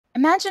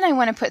imagine I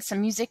want to put some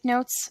music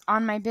notes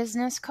on my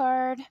business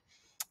card.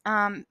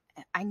 I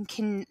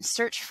can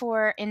search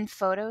for in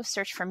photos,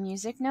 search for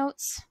music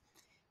notes,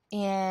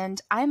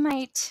 and I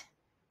might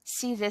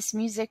see this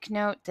music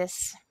note,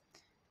 this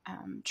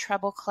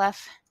treble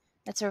clef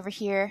that's over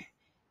here,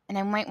 and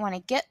I might want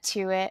to get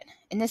to it.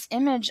 And this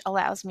image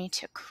allows me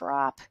to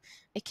crop.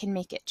 It can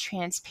make it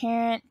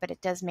transparent, but it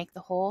does make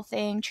the whole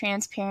thing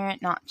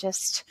transparent, not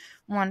just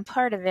one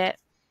part of it.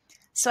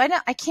 So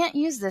I can't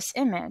use this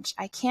image.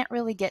 I can't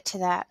really get to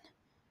that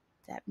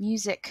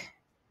music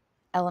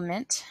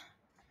element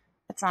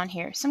that's on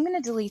here. So I'm going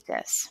to delete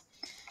this.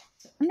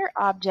 So under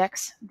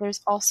objects, there's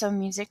also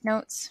music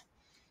notes,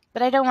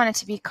 but I don't want it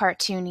to be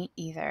cartoony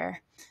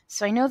either.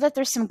 So I know that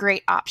there's some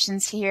great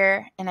options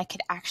here, and I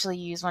could actually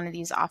use one of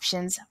these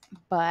options,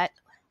 but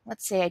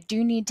let's say I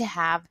do need to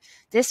have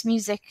this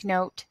music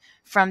note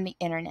from the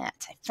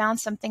internet. I found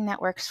something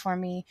that works for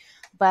me,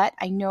 but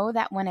I know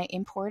that when I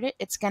import it,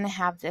 it's going to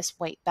have this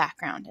white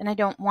background, and I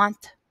don't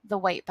want the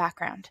white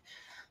background.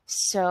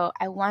 So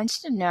I want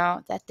you to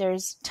know that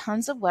there's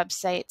tons of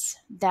websites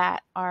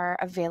that are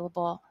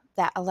available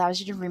that allows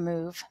you to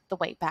remove the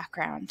white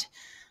background.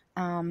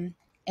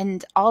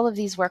 And all of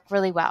these work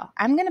really well.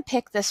 I'm going to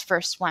pick this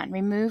first one,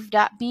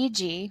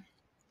 remove.bg,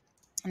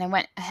 and I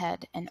went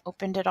ahead and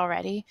opened it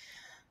already.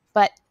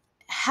 But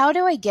how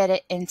do I get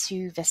it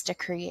into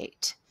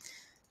VistaCreate?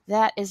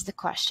 That is the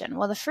question.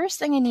 Well, the first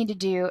thing I need to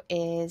do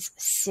is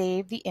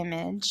save the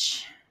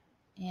image,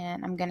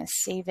 and I'm going to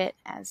save it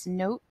as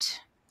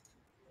note.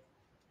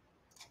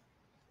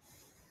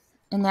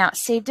 And now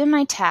it's saved in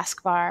my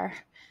taskbar.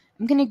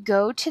 I'm going to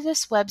go to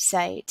this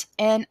website,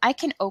 and I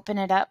can open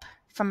it up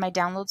from my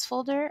downloads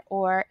folder,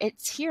 or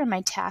it's here in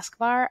my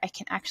taskbar. I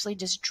can actually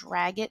just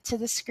drag it to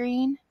the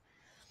screen,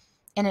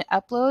 and it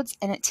uploads,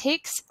 and it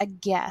takes a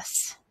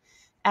guess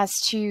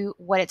as to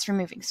what it's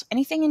removing. So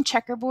anything in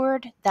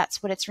checkerboard,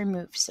 that's what it's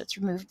removed. So it's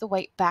removed the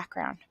white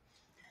background.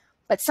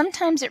 But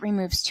sometimes it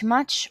removes too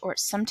much, or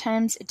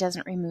sometimes it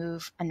doesn't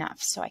remove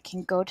enough. So I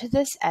can go to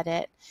this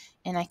edit,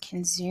 and I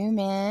can zoom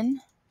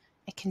in,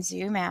 I can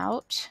zoom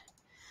out.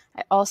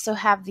 I also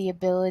have the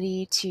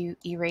ability to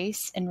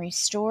erase and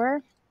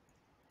restore.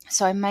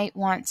 So I might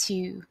want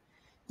to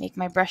make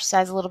my brush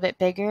size a little bit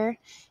bigger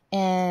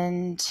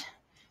and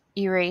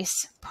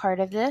erase part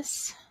of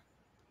this.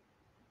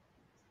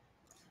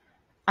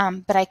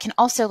 But I can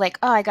also, like,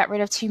 oh, I got rid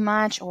of too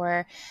much,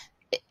 or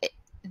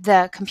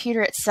the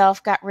computer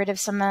itself got rid of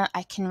some of it.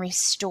 I can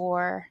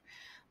restore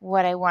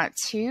what I want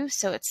to.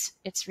 So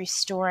it's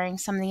restoring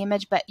some of the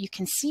image, but you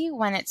can see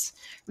when it's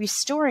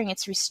restoring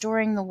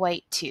the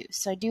white too.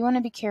 So I do want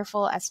to be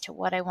careful as to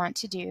what I want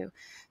to do.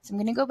 So I'm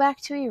going to go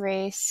back to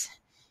erase.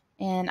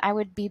 And I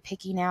would be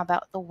picky now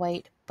about the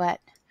white, but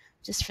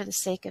just for the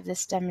sake of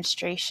this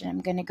demonstration,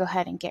 I'm going to go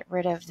ahead and get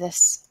rid of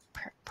this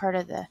part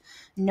of the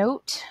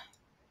note.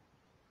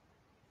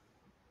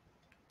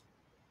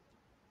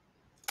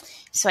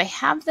 So I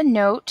have the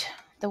note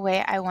the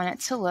way I want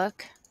it to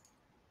look,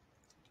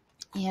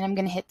 and I'm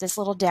going to hit this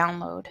little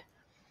download.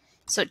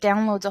 So it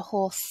downloads a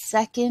whole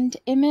second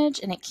image,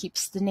 and it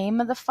keeps the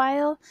name of the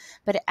file,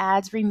 but it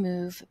adds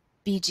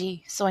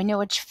remove.bg, so I know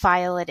which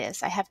file it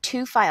is. I have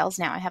two files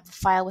now. I have the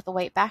file with the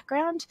white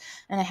background,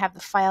 and I have the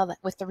file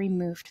with the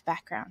removed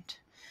background.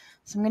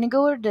 So I'm going to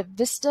go over to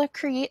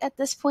VistaCreate at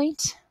this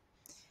point,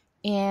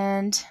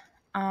 and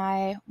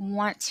I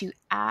want to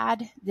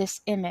add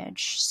this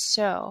image.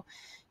 So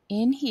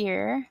in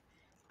here,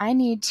 I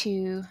need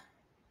to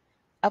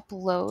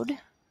upload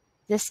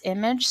this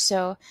image.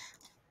 So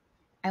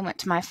I went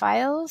to my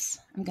files.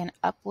 I'm going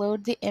to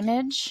upload the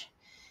image,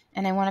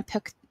 and I want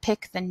to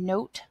pick the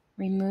note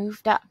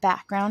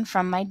remove.background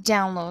from my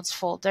downloads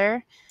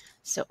folder.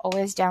 So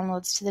always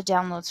downloads to the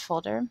downloads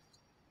folder.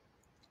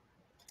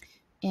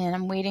 And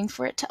I'm waiting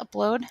for it to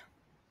upload.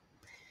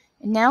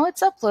 And now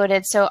it's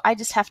uploaded, so I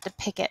just have to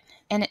pick it,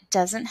 and it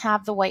doesn't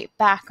have the white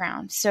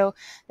background. So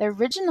the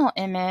original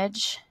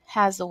image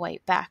has the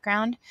white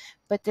background,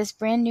 but this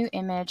brand new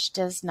image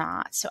does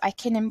not. So I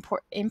can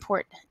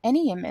import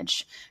any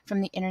image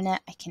from the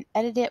internet. I can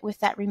edit it with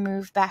that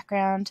remove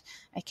background.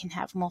 I can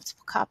have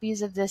multiple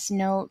copies of this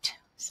note,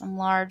 some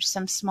large,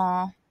 some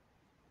small.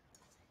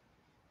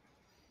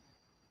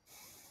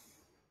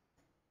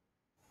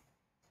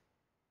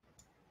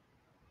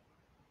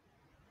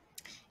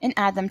 And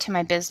add them to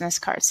my business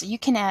card. So you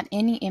can add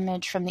any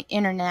image from the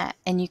internet,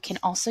 and you can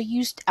also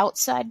use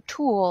outside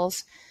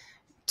tools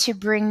to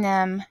bring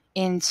them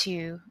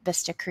into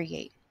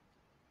VistaCreate.